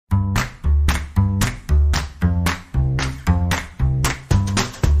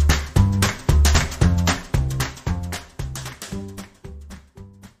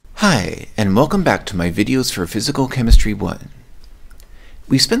Hi, and welcome back to my videos for Physical Chemistry 1.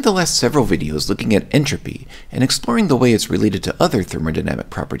 We spent the last several videos looking at entropy and exploring the way it's related to other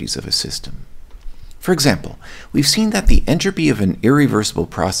thermodynamic properties of a system. For example, we've seen that the entropy of an irreversible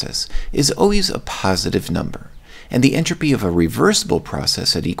process is always a positive number, and the entropy of a reversible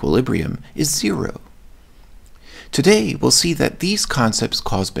process at equilibrium is 0. Today, we'll see that these concepts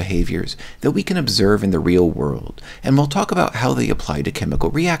cause behaviors that we can observe in the real world, and we'll talk about how they apply to chemical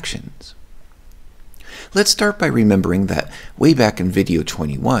reactions. Let's start by remembering that way back in video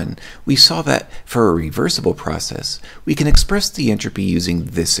 21, we saw that for a reversible process, we can express the entropy using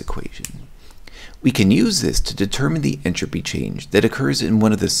this equation. We can use this to determine the entropy change that occurs in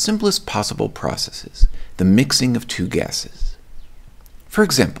one of the simplest possible processes, the mixing of two gases. For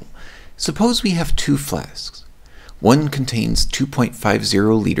example, suppose we have two flasks. One contains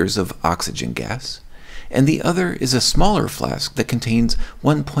 2.50 liters of oxygen gas, and the other is a smaller flask that contains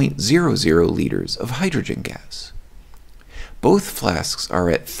 1.00 liters of hydrogen gas. Both flasks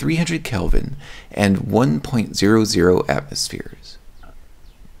are at 300 Kelvin and 1.00 atmospheres.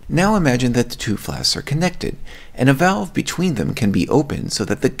 Now imagine that the two flasks are connected, and a valve between them can be opened so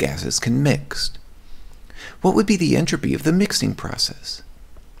that the gases can mix. What would be the entropy of the mixing process?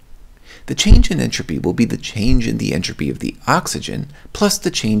 The change in entropy will be the change in the entropy of the oxygen plus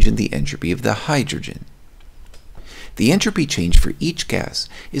the change in the entropy of the hydrogen. The entropy change for each gas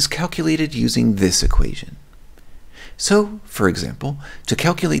is calculated using this equation. So, for example, to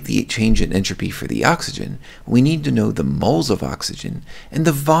calculate the change in entropy for the oxygen, we need to know the moles of oxygen and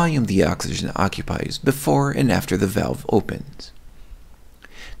the volume the oxygen occupies before and after the valve opens.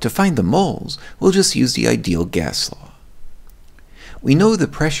 To find the moles, we'll just use the ideal gas law. We know the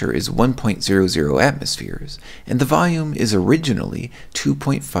pressure is 1.00 atmospheres, and the volume is originally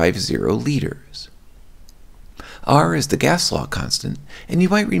 2.50 liters. R is the gas law constant, and you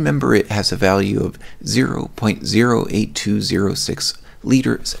might remember it has a value of 0.08206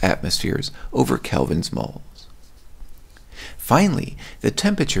 liters atmospheres over Kelvin's moles. Finally, the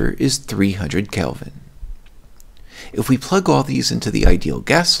temperature is 300 Kelvin. If we plug all these into the ideal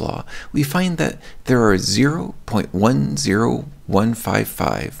gas law, we find that there are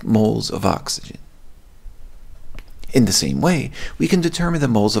 0.10155 moles of oxygen. In the same way, we can determine the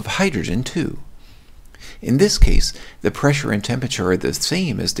moles of hydrogen too. In this case, the pressure and temperature are the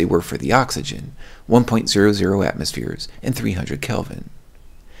same as they were for the oxygen, 1.00 atmospheres and 300 Kelvin.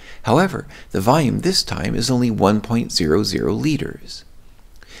 However, the volume this time is only 1.00 liters.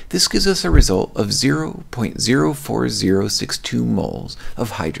 This gives us a result of 0.04062 moles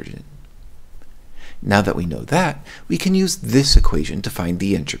of hydrogen. Now that we know that, we can use this equation to find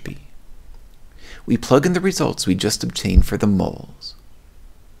the entropy. We plug in the results we just obtained for the moles.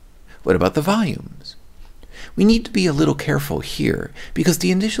 What about the volumes? We need to be a little careful here because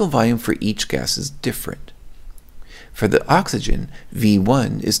the initial volume for each gas is different. For the oxygen,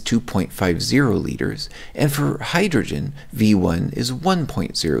 V1 is 2.50 liters, and for hydrogen, V1 is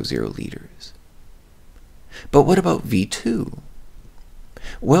 1.00 liters. But what about V2?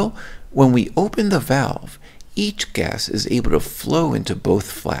 Well, when we open the valve, each gas is able to flow into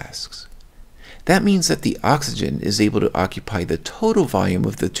both flasks. That means that the oxygen is able to occupy the total volume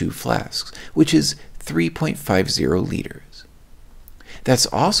of the two flasks, which is 3.50 liters. That's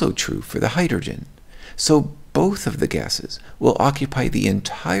also true for the hydrogen. So both of the gases will occupy the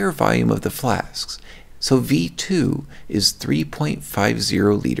entire volume of the flasks, so V2 is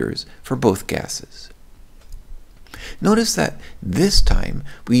 3.50 liters for both gases. Notice that this time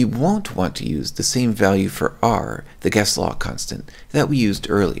we won't want to use the same value for R, the gas law constant, that we used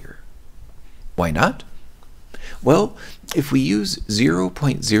earlier. Why not? Well, if we use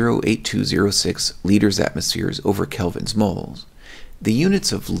 0.08206 liters atmospheres over Kelvin's moles, the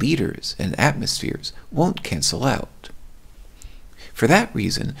units of liters and atmospheres won't cancel out. For that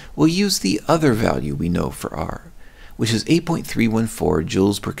reason, we'll use the other value we know for R, which is 8.314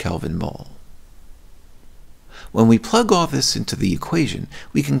 joules per Kelvin mole. When we plug all this into the equation,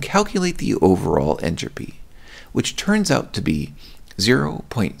 we can calculate the overall entropy, which turns out to be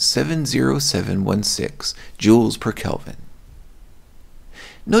 0.70716 joules per Kelvin.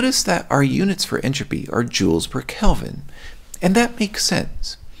 Notice that our units for entropy are joules per Kelvin, and that makes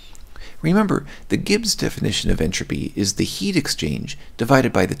sense. Remember, the Gibbs definition of entropy is the heat exchange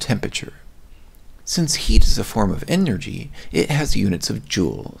divided by the temperature. Since heat is a form of energy, it has units of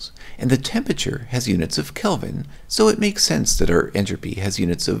joules, and the temperature has units of Kelvin, so it makes sense that our entropy has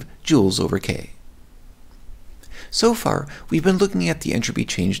units of joules over K. So far, we've been looking at the entropy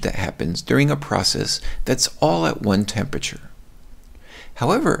change that happens during a process that's all at one temperature.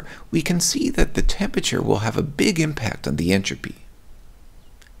 However, we can see that the temperature will have a big impact on the entropy.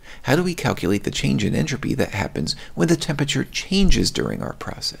 how do we calculate the change in entropy that happens when the temperature changes during our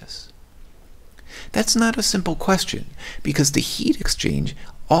process? That's not a simple question, because the heat exchange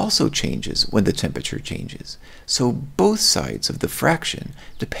also changes when the temperature changes, so both sides of the fraction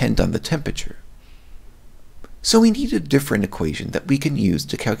depend on the temperature. So we need a different equation that we can use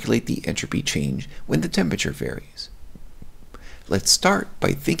to calculate the entropy change when the temperature varies. Let's start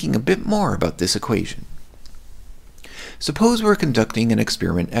by thinking a bit more about this equation. Suppose we're conducting an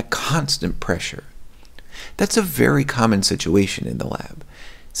experiment at constant pressure. That's a very common situation in the lab.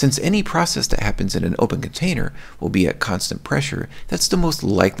 Since any process that happens in an open container will be at constant pressure, that's the most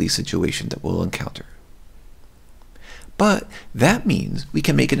likely situation that we'll encounter. But that means we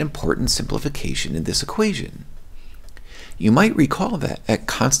can make an important simplification in this equation. You might recall that at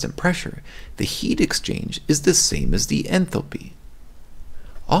constant pressure, the heat exchange is the same as the enthalpy.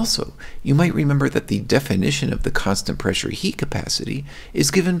 Also, you might remember that the definition of the constant pressure heat capacity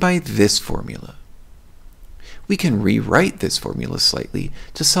is given by this formula. We can rewrite this formula slightly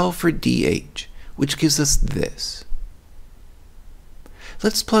to solve for dH, which gives us this.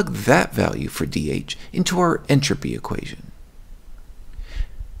 Let's plug that value for dH into our entropy equation.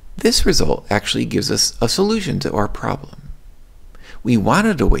 This result actually gives us a solution to our problem. We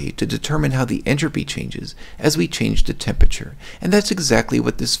wanted a way to determine how the entropy changes as we change the temperature, and that's exactly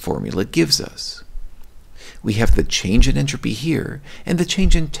what this formula gives us. We have the change in entropy here and the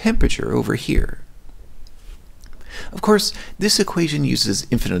change in temperature over here. Of course, this equation uses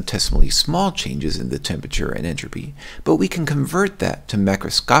infinitesimally small changes in the temperature and entropy, but we can convert that to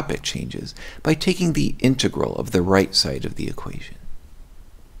macroscopic changes by taking the integral of the right side of the equation.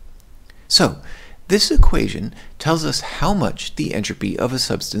 So, this equation tells us how much the entropy of a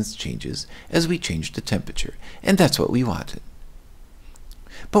substance changes as we change the temperature, and that's what we wanted.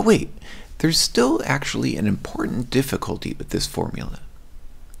 But wait, there's still actually an important difficulty with this formula.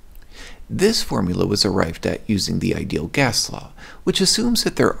 This formula was arrived at using the ideal gas law, which assumes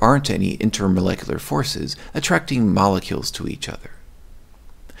that there aren't any intermolecular forces attracting molecules to each other.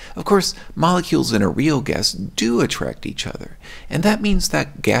 Of course, molecules in a real gas do attract each other, and that means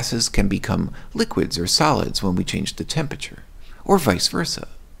that gases can become liquids or solids when we change the temperature, or vice versa.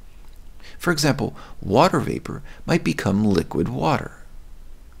 For example, water vapor might become liquid water.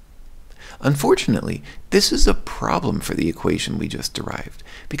 Unfortunately, this is a problem for the equation we just derived,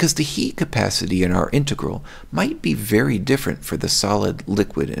 because the heat capacity in our integral might be very different for the solid,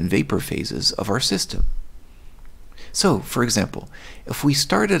 liquid, and vapor phases of our system. So, for example, if we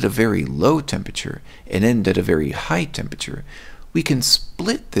start at a very low temperature and end at a very high temperature, we can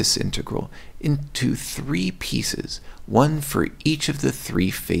split this integral into 3 pieces, one for each of the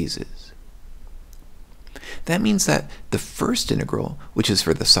 3 phases. That means that the first integral, which is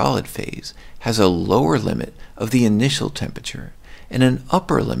for the solid phase, has a lower limit of the initial temperature and an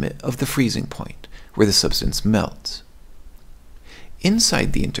upper limit of the freezing point, where the substance melts.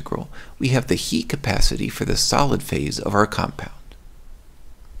 Inside the integral, we have the heat capacity for the solid phase of our compound.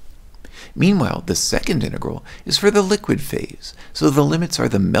 Meanwhile, the second integral is for the liquid phase, so the limits are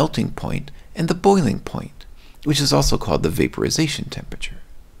the melting point and the boiling point, which is also called the vaporization temperature.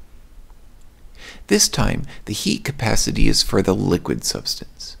 This time, the heat capacity is for the liquid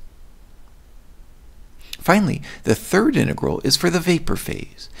substance. Finally, the third integral is for the vapor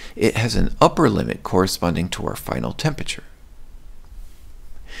phase. It has an upper limit corresponding to our final temperature.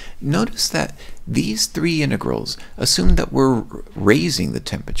 Notice that these 3 integrals assume that we're raising the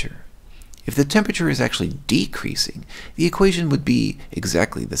temperature. If the temperature is actually decreasing, the equation would be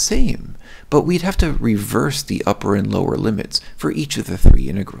exactly the same, but we'd have to reverse the upper and lower limits for each of the 3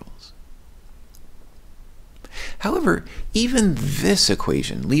 integrals. However, even this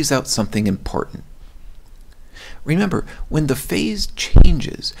equation leaves out something important. Remember, when the phase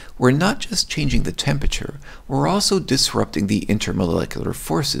changes, we're not just changing the temperature, we're also disrupting the intermolecular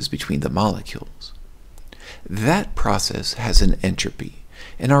forces between the molecules. That process has an entropy,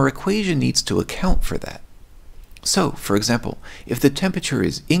 and our equation needs to account for that. So, for example, if the temperature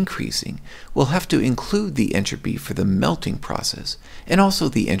is increasing, we'll have to include the entropy for the melting process, and also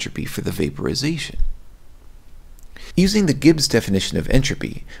the entropy for the vaporization. Using the Gibbs definition of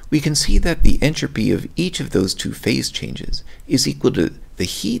entropy, we can see that the entropy of each of those 2 phase changes is equal to the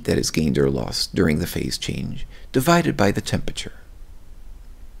heat that is gained or lost during the phase change divided by the temperature.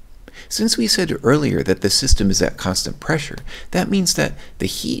 Since we said earlier that the system is at constant pressure, that means that the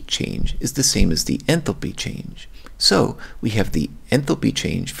heat change is the same as the enthalpy change. So we have the enthalpy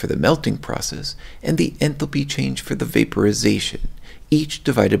change for the melting process and the enthalpy change for the vaporization, each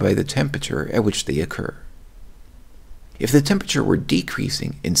divided by the temperature at which they occur. If the temperature were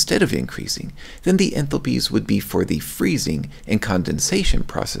decreasing instead of increasing, then the enthalpies would be for the freezing and condensation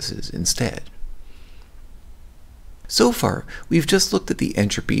processes instead. So far, we've just looked at the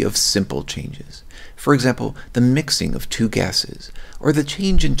entropy of simple changes. For example, the mixing of two gases, or the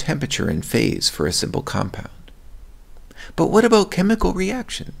change in temperature and phase for a simple compound. But what about chemical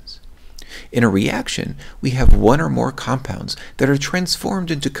reactions? In a reaction, we have one or more compounds that are transformed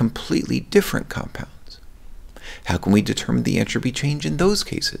into completely different compounds. How can we determine the entropy change in those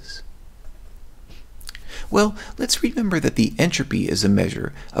cases? Well, let's remember that the entropy is a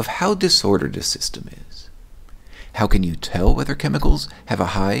measure of how disordered a system is. How can you tell whether chemicals have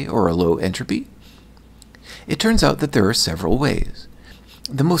a high or a low entropy? It turns out that there are several ways.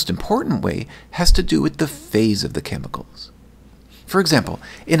 The most important way has to do with the phase of the chemicals. For example,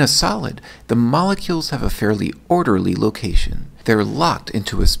 in a solid, the molecules have a fairly orderly location. They're locked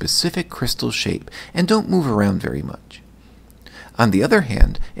into a specific crystal shape and don't move around very much. On the other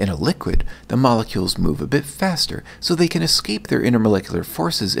hand, in a liquid, the molecules move a bit faster, so they can escape their intermolecular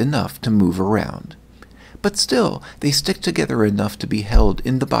forces enough to move around. But still, they stick together enough to be held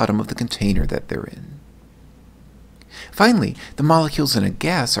in the bottom of the container that they're in. Finally, the molecules in a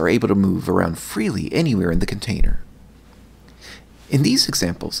gas are able to move around freely anywhere in the container. In these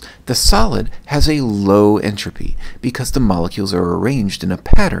examples, the solid has a low entropy because the molecules are arranged in a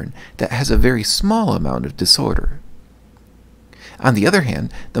pattern that has a very small amount of disorder. On the other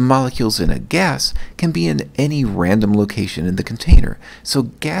hand, the molecules in a gas can be in any random location in the container, so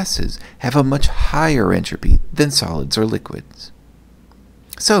gases have a much higher entropy than solids or liquids.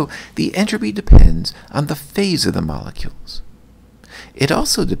 So, the entropy depends on the phase of the molecules. It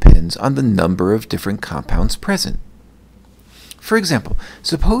also depends on the number of different compounds present. For example,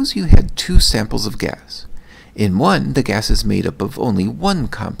 suppose you had two samples of gas. In one, the gas is made up of only one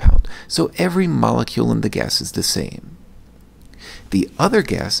compound, so every molecule in the gas is the same. The other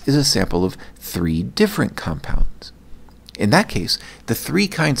gas is a sample of three different compounds. In that case, the three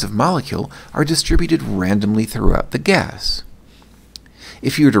kinds of molecule are distributed randomly throughout the gas.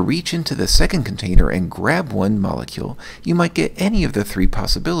 If you were to reach into the second container and grab one molecule, you might get any of the three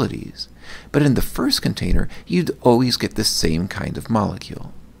possibilities. But in the first container, you'd always get the same kind of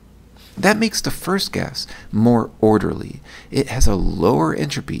molecule. That makes the first gas more orderly. It has a lower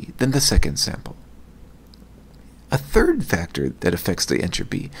entropy than the second sample. A third factor that affects the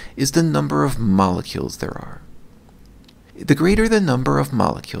entropy is the number of molecules there are. The greater the number of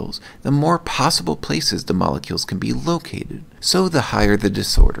molecules, the more possible places the molecules can be located, so the higher the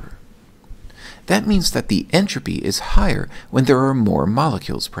disorder. That means that the entropy is higher when there are more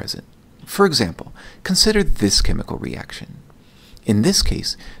molecules present. For example, consider this chemical reaction. In this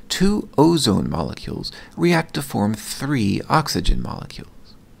case, two ozone molecules react to form three oxygen molecules.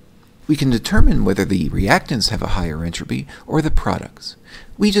 We can determine whether the reactants have a higher entropy or the products.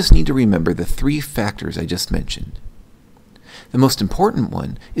 We just need to remember the three factors I just mentioned. The most important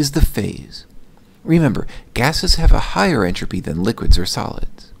one is the phase. Remember, gases have a higher entropy than liquids or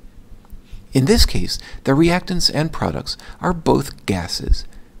solids. In this case, the reactants and products are both gases.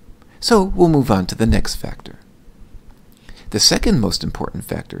 So we'll move on to the next factor. The second most important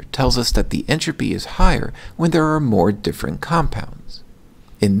factor tells us that the entropy is higher when there are more different compounds.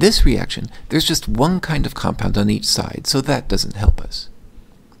 In this reaction, there's just one kind of compound on each side, so that doesn't help us.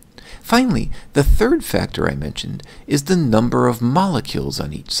 Finally, the third factor I mentioned is the number of molecules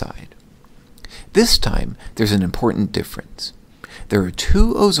on each side. This time, there's an important difference. There are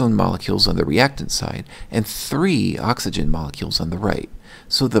two ozone molecules on the reactant side and three oxygen molecules on the right,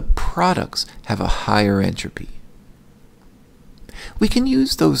 so the products have a higher entropy. We can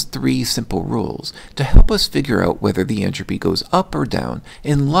use those three simple rules to help us figure out whether the entropy goes up or down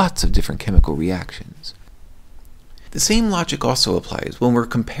in lots of different chemical reactions. The same logic also applies when we're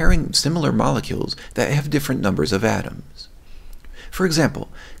comparing similar molecules that have different numbers of atoms. For example,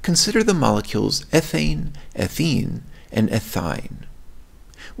 consider the molecules ethane, ethene, and ethyne.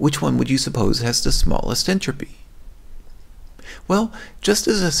 Which one would you suppose has the smallest entropy? Well, just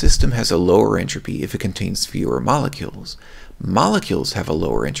as a system has a lower entropy if it contains fewer molecules, molecules have a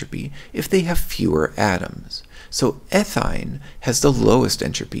lower entropy if they have fewer atoms. So ethyne has the lowest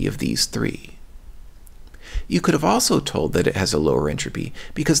entropy of these three. You could have also told that it has a lower entropy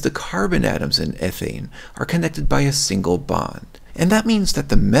because the carbon atoms in ethane are connected by a single bond, and that means that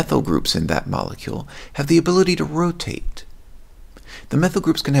the methyl groups in that molecule have the ability to rotate. The methyl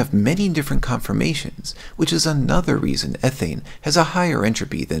groups can have many different conformations, which is another reason ethane has a higher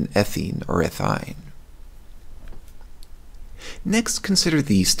entropy than ethene or ethyne. Next, consider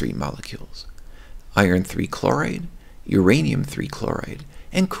these three molecules: iron 3 chloride, uranium 3 chloride,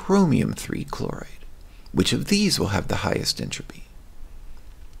 and chromium 3 chloride. Which of these will have the highest entropy?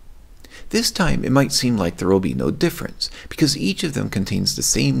 This time it might seem like there will be no difference, because each of them contains the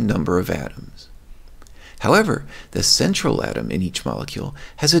same number of atoms. However, the central atom in each molecule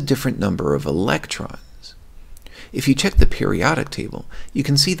has a different number of electrons. If you check the periodic table, you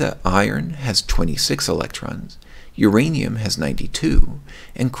can see that iron has 26 electrons, uranium has 92,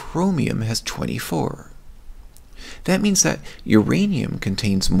 and chromium has 24. That means that uranium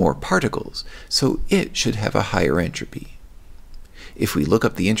contains more particles, so it should have a higher entropy. If we look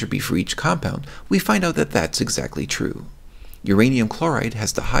up the entropy for each compound, we find out that that's exactly true. Uranium chloride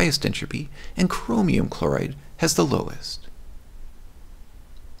has the highest entropy, and chromium chloride has the lowest.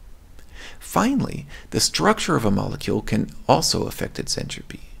 Finally, the structure of a molecule can also affect its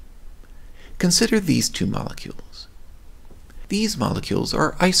entropy. Consider these two molecules. These molecules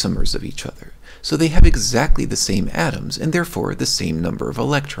are isomers of each other, so they have exactly the same atoms and therefore the same number of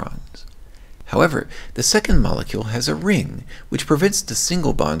electrons. However, the second molecule has a ring, which prevents the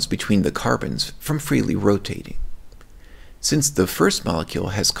single bonds between the carbons from freely rotating. Since the first molecule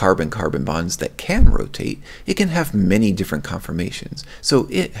has carbon-carbon bonds that can rotate, it can have many different conformations, so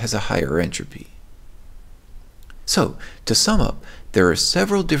it has a higher entropy. So, to sum up, there are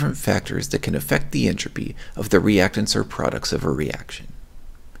several different factors that can affect the entropy of the reactants or products of a reaction.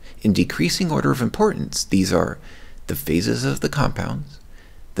 In decreasing order of importance, these are the phases of the compounds,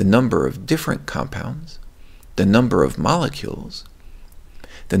 the number of different compounds, the number of molecules,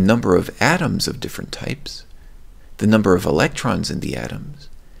 the number of atoms of different types, the number of electrons in the atoms,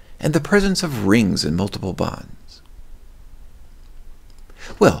 and the presence of rings and multiple bonds.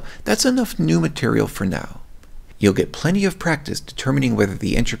 Well, that's enough new material for now. You'll get plenty of practice determining whether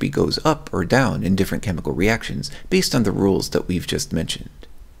the entropy goes up or down in different chemical reactions based on the rules that we've just mentioned.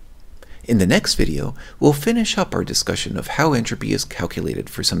 In the next video, we'll finish up our discussion of how entropy is calculated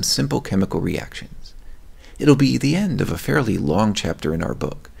for some simple chemical reactions. It'll be the end of a fairly long chapter in our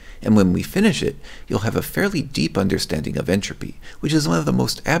book, and when we finish it, you'll have a fairly deep understanding of entropy, which is one of the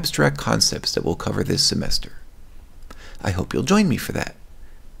most abstract concepts that we'll cover this semester. I hope you'll join me for that.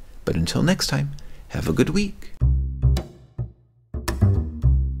 But until next time, have a good week.